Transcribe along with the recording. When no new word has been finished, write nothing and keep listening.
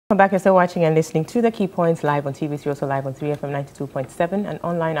Welcome back. You're still watching and listening to the Key Points live on TV3, also live on 3FM 92.7 and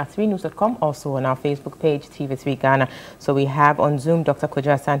online at 3news.com, also on our Facebook page, TV3 Ghana. So we have on Zoom Dr.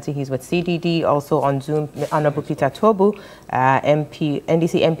 Kojo Asante, he's with CDD, also on Zoom Honorable Peter Tobu,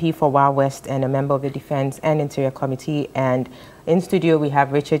 NDC MP for Wa West and a member of the Defense and Interior Committee. And in studio we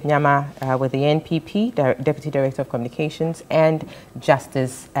have Richard Nyama with the NPP, Deputy Director of Communications, and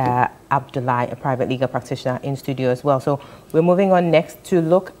Justice Abdullahi, a private legal practitioner, in studio as well. So we're moving on next to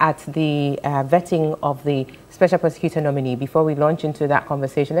look at the vetting of the Special Prosecutor nominee. Before we launch into that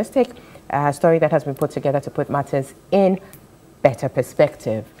conversation, let's take a story that has been put together to put matters in better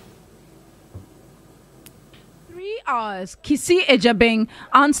perspective. 3 hours, Kissi Agyebeng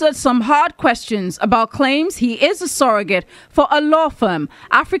answered some hard questions about claims he is a surrogate for a law firm,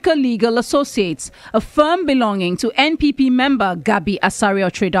 Africa Legal Associates, a firm belonging to NPP member Gabi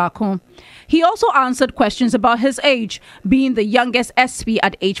Asare-Otredako. He also answered questions about his age, being the youngest SP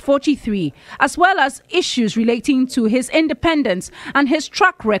at age 43, as well as issues relating to his independence and his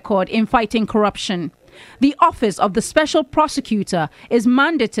track record in fighting corruption. The Office of the Special Prosecutor is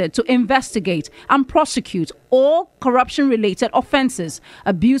mandated to investigate and prosecute all corruption-related offences,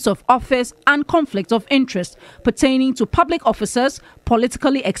 abuse of office and conflict of interest pertaining to public officers,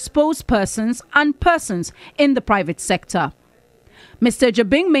 politically exposed persons and persons in the private sector. Mr.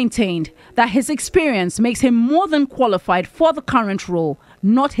 Agyebeng maintained that his experience makes him more than qualified for the current role,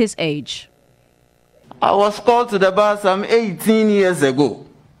 not his age. I was called to the bar some 18 years ago.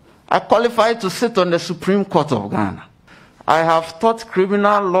 I qualified to sit on the Supreme Court of Ghana. I have taught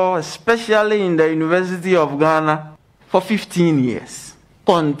criminal law, especially in the University of Ghana, for 15 years,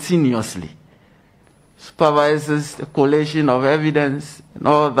 continuously. Supervises the collation of evidence and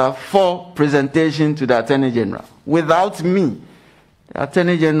all that for presentation to the Attorney General. Without me, the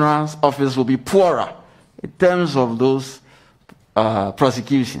Attorney General's office will be poorer in terms of those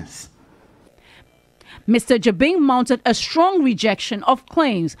prosecutions. Mr. Agyebeng mounted a strong rejection of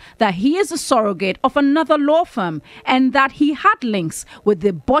claims that he is a surrogate of another law firm and that he had links with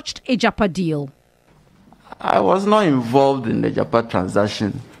the botched Ejapa deal. I was not involved in the Ejapa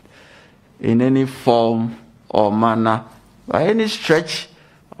transaction in any form or manner, by any stretch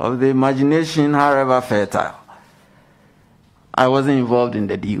of the imagination, however fertile. I wasn't involved in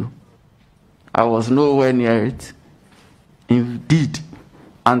the deal. I was nowhere near it. Indeed,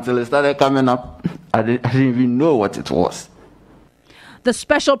 until it started coming up, I didn't even know what it was. The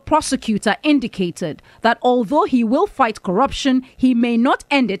special prosecutor indicated that although he will fight corruption, he may not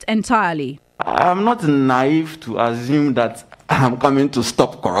end it entirely. I'm not naive to assume that I'm coming to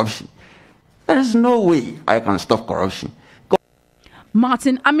stop corruption. There is no way I can stop corruption.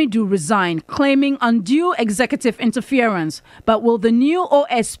 Martin Amidu resigned, claiming undue executive interference. But will the new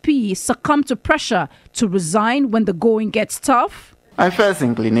OSP succumb to pressure to resign when the going gets tough? My first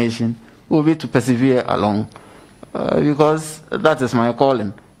inclination will be to persevere along, because that is my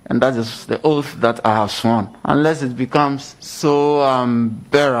calling, and that is the oath that I have sworn. Unless it becomes so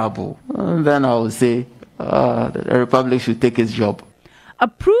unbearable, then I will say the Republic should take its job.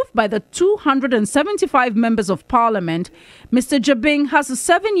 Approved by the 275 members of Parliament, Mr. Agyebeng has a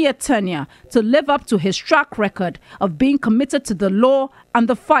 7-year tenure to live up to his track record of being committed to the law and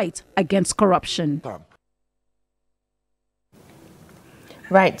the fight against corruption.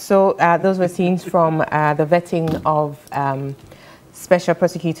 Right, so those were scenes from the vetting of Special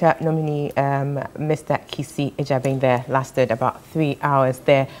Prosecutor nominee Mr. Kissi Agyebeng. There lasted about 3 hours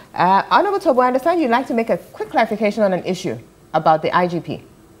there. Honorable Tobu, I understand you'd like to make a quick clarification on an issue about the IGP.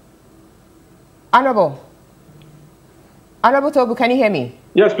 Honorable Tobu, can you hear me?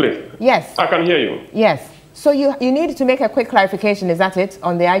 Yes, please. Yes. I can hear you. Yes. So you need to make a quick clarification, is that it,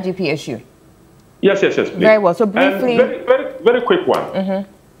 on the IGP issue? Yes, please. Very well. So briefly... Very quick one.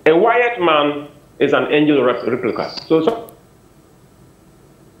 A wired man is an angel replica. So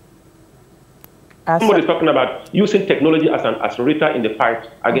somebody is talking about using technology as an accelerator in the fight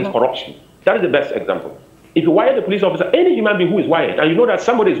against corruption. That is the best example. If you wire the police officer, any human being who is wired, and you know that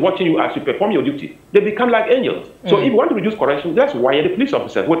somebody is watching you as you perform your duty, they become like angels. So if you want to reduce corruption, let's wire the police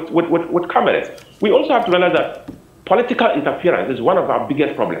officers with cameras. We also have to realize that political interference is one of our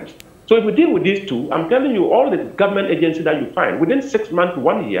biggest problems. So if we deal with these two, I'm telling you, all the government agencies that you find, within 6 months to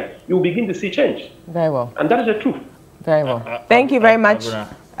 1 year, you will begin to see change. Very well. And that is the truth. Very well. Thank you very much.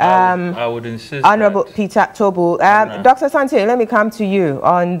 I would insist. Honorable Peter Tobu. Dr. Sante, let me come to you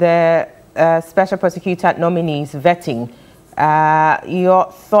on the Special Prosecutor nominees vetting.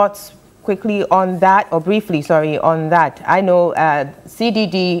 Your thoughts quickly on that, or briefly, sorry, on that. I know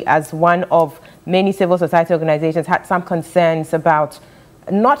CDD, as one of many civil society organizations, had some concerns about,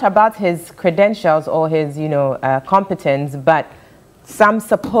 not about his credentials or his, competence, but some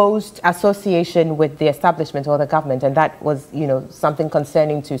supposed association with the establishment or the government, and that was, something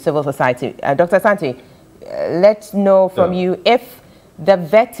concerning to civil society. Dr. Asante, let's know from you if the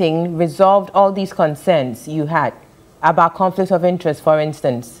vetting resolved all these concerns you had about conflict of interest, for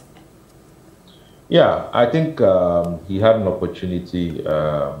instance. Yeah, I think he had an opportunity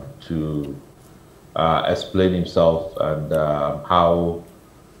to explain himself and how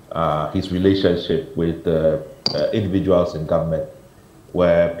his relationship with individuals in government,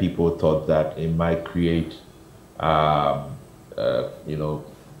 where people thought that it might create,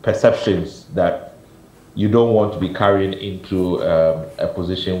 perceptions that you don't want to be carrying into a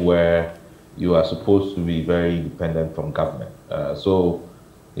position where you are supposed to be very independent from government. So,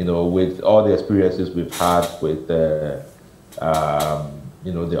 with all the experiences we've had with the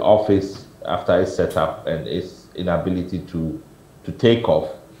office after it's set up and its inability to take off,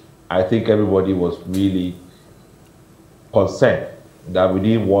 I think everybody was really concerned that we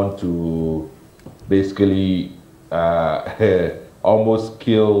didn't want to basically almost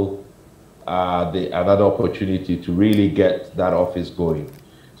kill another opportunity to really get that office going.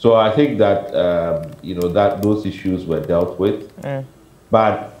 So I think that that those issues were dealt with,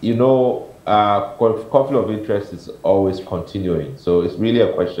 but conflict of interest is always continuing. So it's really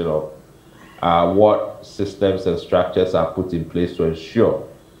a question of what systems and structures are put in place to ensure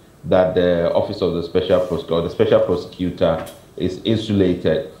that the office of the special prosecutor or the special prosecutor is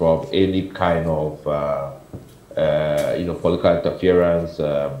insulated from any kind of political interference,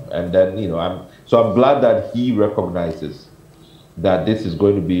 and then I'm glad that he recognizes that this is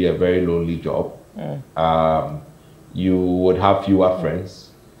going to be a very lonely job. You would have fewer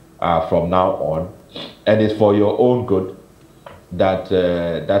friends from now on, and it's for your own good that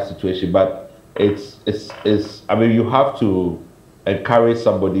that situation. But it's you have to encourage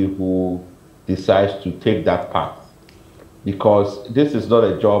somebody who decides to take that path, because this is not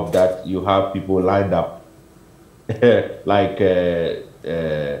a job that you have people lined up like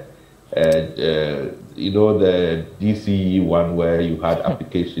the DCE one where you had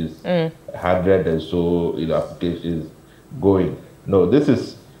applications, 100 and so applications going. No, this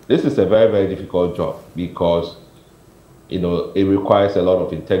is a very, very difficult job because it requires a lot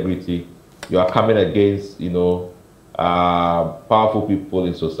of integrity. You are coming against powerful people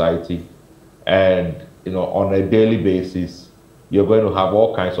in society, and on a daily basis you're going to have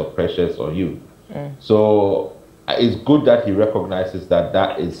all kinds of pressures on you. So it's good that he recognizes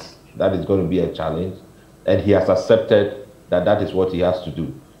that is going to be a challenge, and he has accepted that is what he has to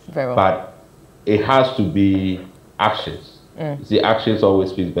do. Very well. But it has to be actions. You see, actions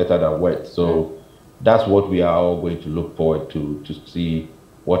always speak better than words. So that's what we are all going to look forward to see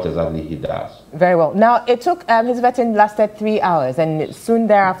what exactly he does. Very well. Now, it took, his vetting lasted 3 hours, and soon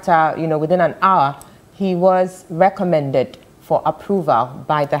thereafter, within an hour, he was recommended for approval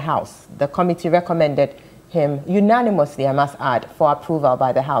by the House. The committee recommended him unanimously, I must add, for approval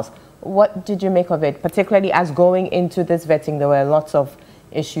by the House. What did you make of it, particularly as going into this vetting, there were lots of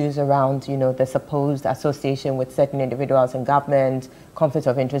issues around, the supposed association with certain individuals in government, conflict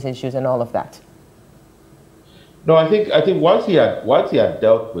of interest issues, and all of that? No, I think once he had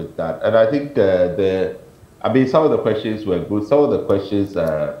dealt with that, and I think some of the questions were good. Some of the questions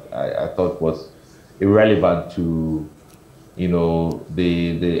I thought was irrelevant to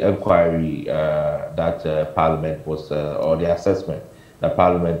the inquiry that Parliament was or the assessment that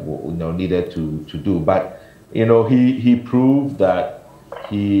Parliament needed to do. But he proved that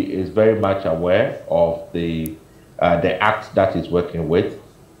he is very much aware of the act that he's working with,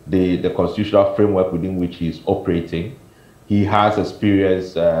 the constitutional framework within which he's operating. He has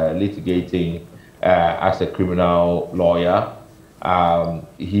experience litigating as a criminal lawyer.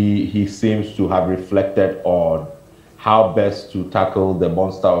 He seems to have reflected on how best to tackle the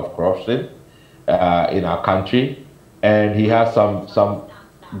monster of corruption in our country, and he has some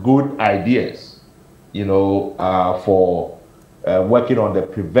good ideas, for working on the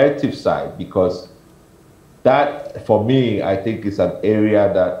preventive side, because that, for me, I think is an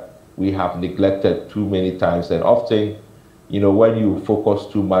area that we have neglected too many times, and often, when you focus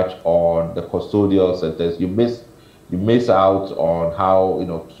too much on the custodial centers, you miss out on how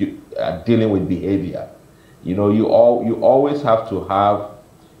dealing with behavior. You always have to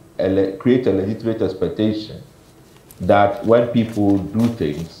create a legitimate expectation that when people do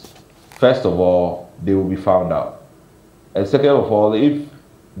things, first of all, they will be found out. And second of all, if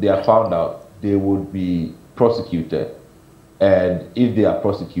they are found out, they would be prosecuted. And if they are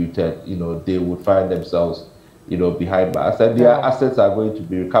prosecuted, they would find themselves, behind bars, and their assets are going to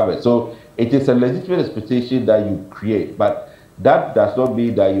be recovered. So it is a legitimate expectation that you create, but that does not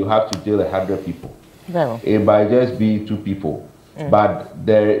mean that you have to jail 100 people. Well. It might just be 2 people. but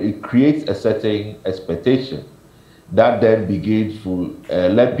it creates a certain expectation that then begins to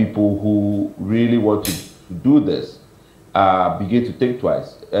let people who really want to do this begin to think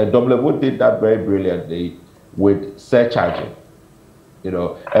twice. Domlevo did that very brilliantly with surcharging,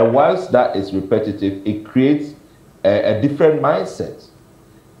 and once that is repetitive, it creates a different mindset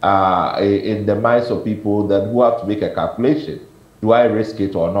in the minds of people that who have to make a calculation. Do I risk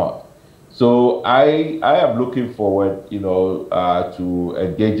it or not? So I am looking forward, to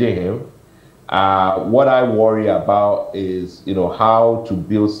engaging him. What I worry about is, how to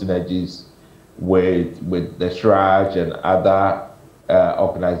build synergies with the Shraj and other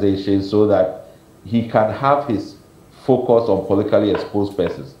organizations so that he can have his focus on politically exposed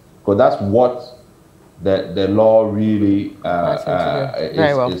persons, because that's what the law really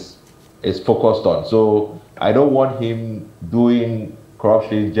is focused on. So I don't want him doing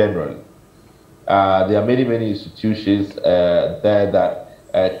corruption generally. There are many institutions there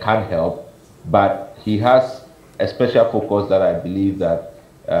that can help, but he has a special focus that I believe that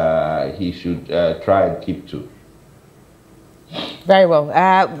he should try and keep to. Very well.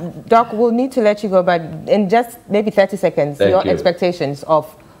 Doc, we'll need to let you go, but in just maybe 30 seconds, your expectations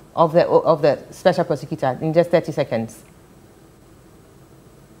of the special prosecutor, in just 30 seconds.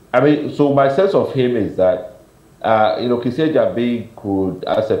 I mean, so my sense of him is that, Kissi Agyebeng could,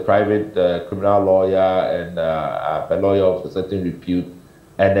 as a private criminal lawyer and a lawyer of a certain repute,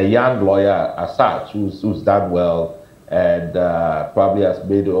 and a young lawyer as such, who's done well and probably has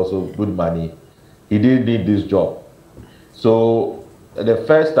made also good money, he didn't need this job. So the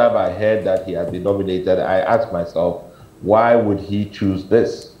first time I heard that he had been nominated, I asked myself, why would he choose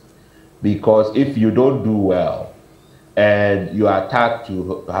this? Because if you don't do well and you are attacked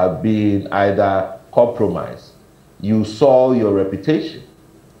to have been either compromised, you soil your reputation.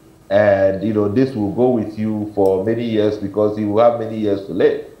 And, this will go with you for many years because you will have many years to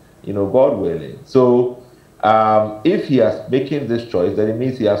live, God willing. So if he is making this choice, then it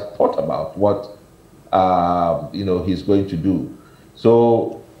means he has thought about what, he's going to do.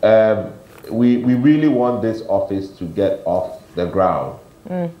 So we really want this office to get off the ground.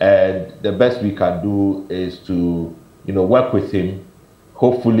 And the best we can do is to, work with him.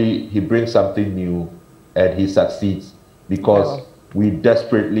 Hopefully he brings something new and he succeeds, because we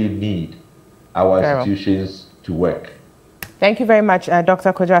desperately need our institutions to work. Thank you very much.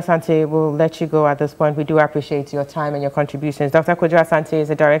 Dr. Kojo Asante, we'll let you go at this point. We do appreciate your time and your contributions. Dr. Kojo Asante is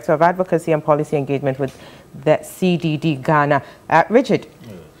the Director of Advocacy and Policy Engagement with the CDD Ghana. Richard.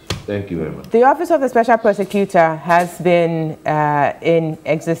 Thank you very much. The Office of the Special Prosecutor has been in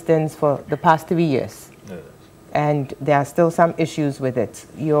existence for the past 3 years. And there are still some issues with it.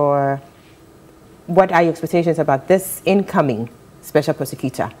 What are your expectations about this incoming Special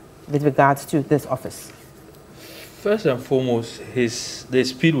Prosecutor with regards to this office? First and foremost, the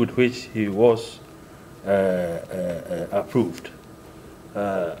speed with which he was approved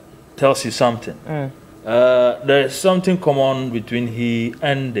tells you something. There is something common between he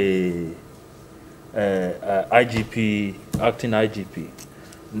and the IGP, acting IGP.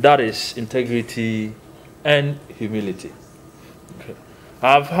 That is integrity and humility. Okay.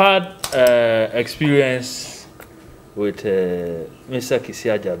 I've had experience with Mr. Kissi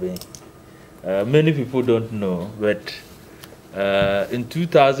Agyebeng. Many people don't know, but in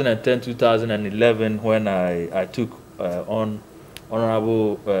 2010, 2011, when I took on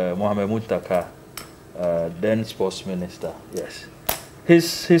Honorable Mohamed Muntaka, then Sports Minister, yes,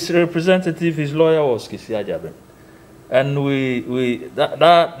 his representative, his lawyer was Kissi Agyebeng. And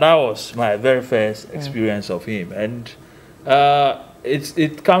that was my very first experience of him. And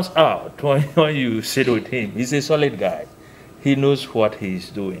it comes out when you sit with him. He's a solid guy. He knows what he's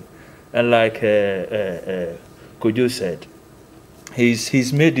doing. And like Kojo said,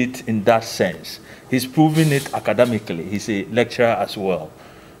 he's made it in that sense. He's proven it academically. He's a lecturer as well.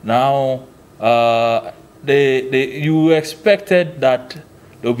 Now, you expected that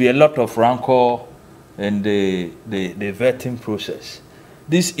there'll be a lot of rancor in the vetting process.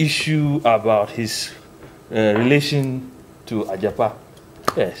 This issue about his relation to Ajapa,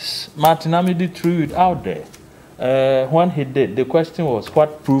 yes, Martin Amidi threw it out there. When he did, the question was,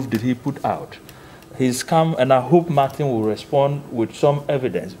 what proof did he put out? He's come, and I hope Martin will respond with some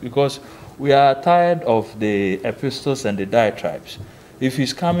evidence, because we are tired of the epistles and the diatribes. If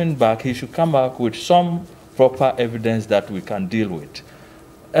he's coming back, he should come back with some proper evidence that we can deal with.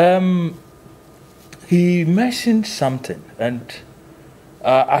 He mentioned something, and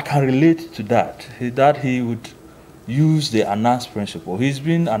I can relate to that, that he would use the Anas principle. He's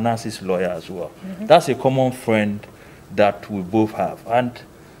been Anas's lawyer as well. That's a common friend that we both have. And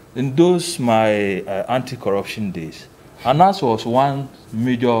in those my anti-corruption days, Anas was one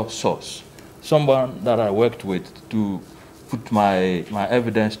major source, someone that I worked with to put my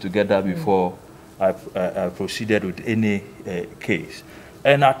evidence together before I proceeded with any case.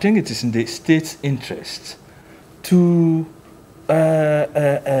 And I think it is in the state's interest to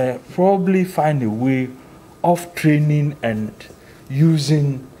probably find a way of training and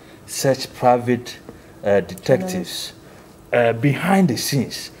using such private detectives behind the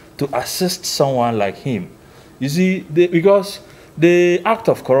scenes to assist someone like him. You see, because the act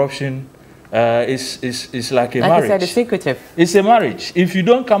of corruption is like a marriage. Like you said, it's secretive. It's a marriage. If you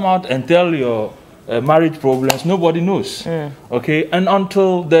don't come out and tell your marriage problems, nobody knows. Okay, and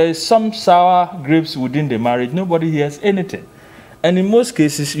until there is some sour grapes within the marriage, nobody hears anything. And in most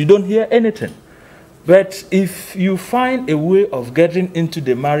cases, you don't hear anything. But if you find a way of getting into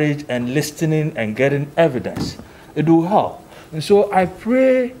the marriage and listening and getting evidence, it will help. And so I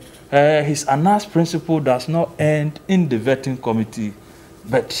pray his Anas principle does not end in the vetting committee,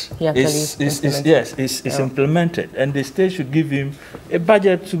 but it's implemented. And the state should give him a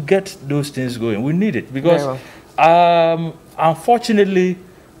budget to get those things going. We need it because, unfortunately,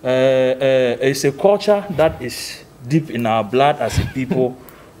 it's a culture that is deep in our blood as a people.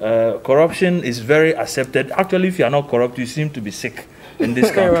 Corruption is very accepted. Actually, if you are not corrupt, you seem to be sick in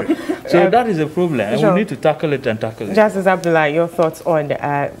this country. So that is a problem, and we need to tackle it and tackle it. Justice Abdullah, your thoughts on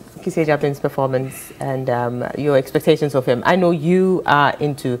Kissi Agyebeng's performance and your expectations of him. I know you are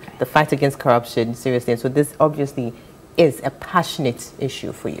into the fight against corruption seriously, and so this obviously is a passionate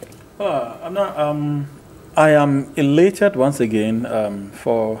issue for you. I am elated once again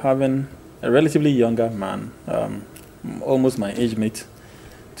for having a relatively younger man, almost my age mate,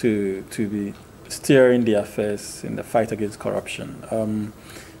 to be steering the affairs in the fight against corruption.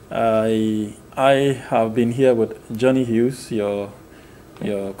 I have been here with Johnny Hughes, your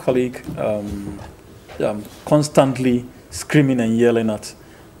colleague, constantly screaming and yelling at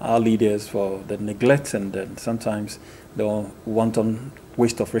our leaders for the neglect and then sometimes the wanton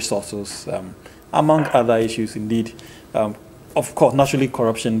waste of resources, among other issues indeed. Of course, naturally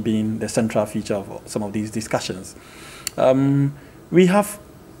corruption being the central feature of some of these discussions. We have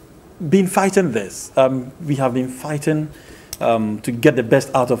been fighting this. We have been fighting to get the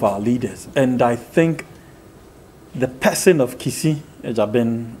best out of our leaders. And I think the person of Kissi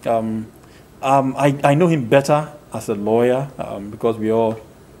Agyebeng, I know him better as a lawyer because we all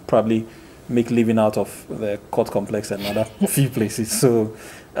probably make living out of the court complex and other few places. So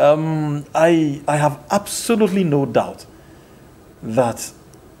I have absolutely no doubt that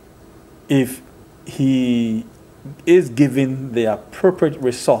if he is given the appropriate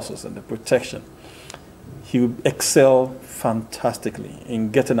resources and the protection, he will excel fantastically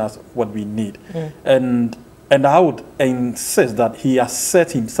in getting us what we need. And I would insist that he has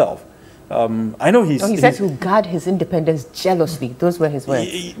set himself. I know he said to guard his independence jealously. Those were his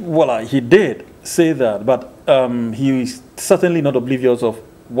words. He did say that, but he is certainly not oblivious of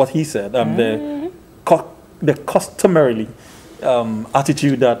what he said. The customarily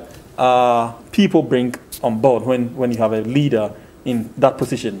attitude that people bring on board when you have a leader in that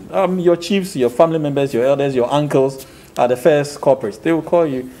position. Your chiefs, your family members, your elders, your uncles are the first corporates. They will call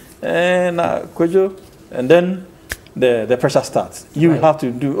you, and Kojo, and then the pressure starts. You have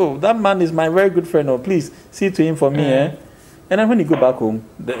to do, oh, that man is my very good friend, or please see to him for me. And then when you go back home,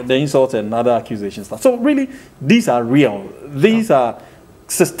 the insult and other accusations start. So really, these are real. These are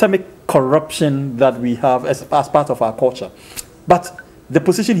systemic corruption that we have as part of our culture. But the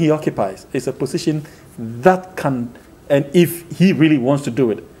position he occupies is a position that can, and if he really wants to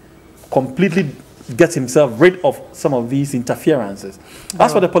do it, completely get himself rid of some of these interferences.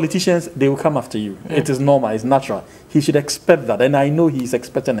 As for the politicians, they will come after you. It is normal, it's natural. He should expect that, and I know he's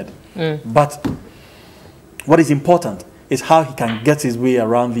expecting it. But what is important is how he can get his way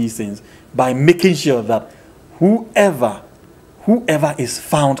around these things by making sure that whoever is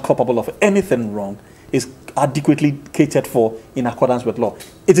found culpable of anything wrong is adequately catered for in accordance with law.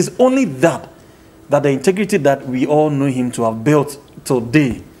 It is only that the integrity that we all know him to have built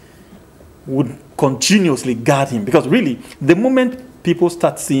today would continuously guard him. Because really, the moment people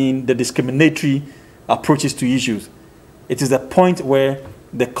start seeing the discriminatory approaches to issues, it is a point where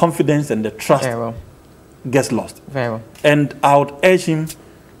the confidence and the trust gets lost. And I would urge him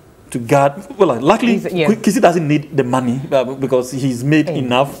to guard. Well, luckily, Kissi doesn't need the money because he's made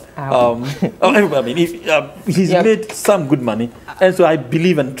enough. He's made some good money. And so I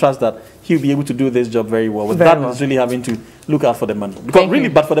believe and trust that he'll be able to do this job very well without necessarily having to look out for the money. Because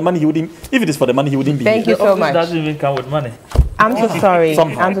but for the money, he wouldn't. If it is for the money, he wouldn't be here. Thank you so much. It doesn't even come with money. I'm so sorry.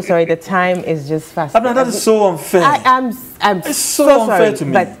 I'm so sorry. The time is just fast. That is so unfair. I'm it's so unfair sorry, to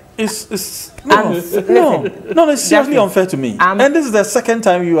me. But it's no, it's seriously unfair to me. And this is the second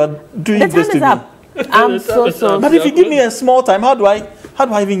time you are doing this to me. I'm so. But if you give me a small time, how do I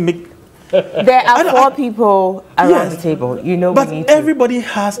even make? There are 4 people around the table. You know, but everybody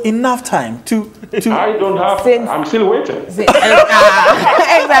has enough time to. I don't have. I'm still waiting. Exactly.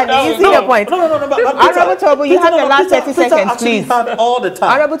 You see the point. No. Honorable Tobu, you have the last 30 seconds, please. Had all the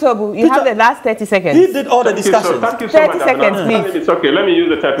time. Honorable Tobu, you have the last 30 seconds. He did all the discussions. Thank you so 30 much. seconds, please. It's okay. Let me use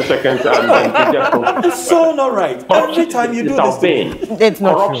the 30 seconds and just go. It's so not right. Every time you do this, it's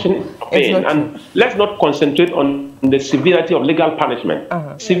not corruption true. is pain. And let's not concentrate on the severity of legal punishment.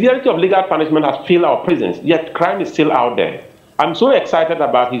 Severity of legal punishment has filled our prisons, yet crime is still out there. I'm so excited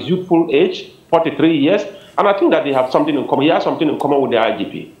about his youthful age, 43 years, and I think that they have something in common. He has something in common with the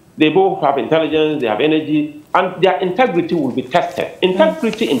IGP. They both have intelligence, they have energy, and their integrity will be tested.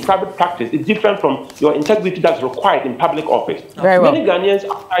 Integrity in private practice is different from your integrity that's required in public office. Many Ghanaians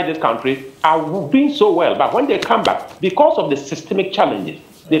outside this country are doing so well, but when they come back, because of the systemic challenges,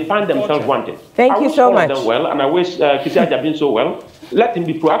 they find themselves wanted. Thank you so much. I wish all of them well, and I wish Kissi Agyebeng so well. Let him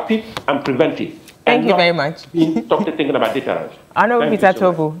be proactive and preventive. Thank you very much. Stop thinking about deterrence. Honorable Peter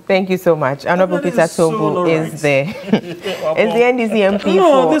Tobu, thank you so much. Honorable Peter Tobu is the NDC MP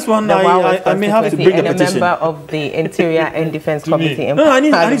for this one the I may have to bring a petition. And a member of the Interior and Defense Committee. I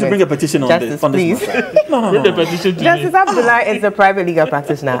need to bring a petition on Justice, this. Please. Justice Abdullah is a private legal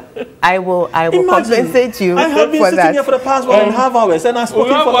practitioner. I will compensate you I have been for sitting that. here for the past 1.5 hours and I've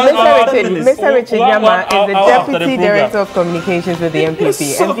spoken for Mr. Richard Yama is the Deputy Director of Communications with the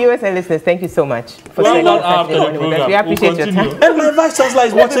MPP. And viewers and listeners, thank you so much for spending this afternoon with us. We appreciate your time. And my vice chancellor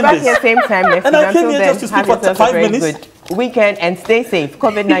is watching back this. Here same time next And week. I came here just to speak for 5 minutes. Good weekend and stay safe.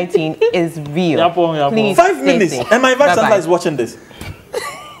 COVID-19 is real. Please 5 minutes. Safe. And my vice chancellor is watching this.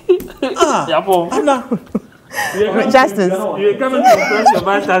 Anna. Justice. You're coming to impress your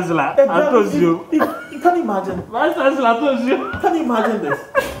vice chancellor. I told you. You can't imagine. Vice chancellor, I told you. Can you imagine this?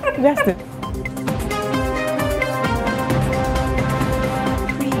 Justice.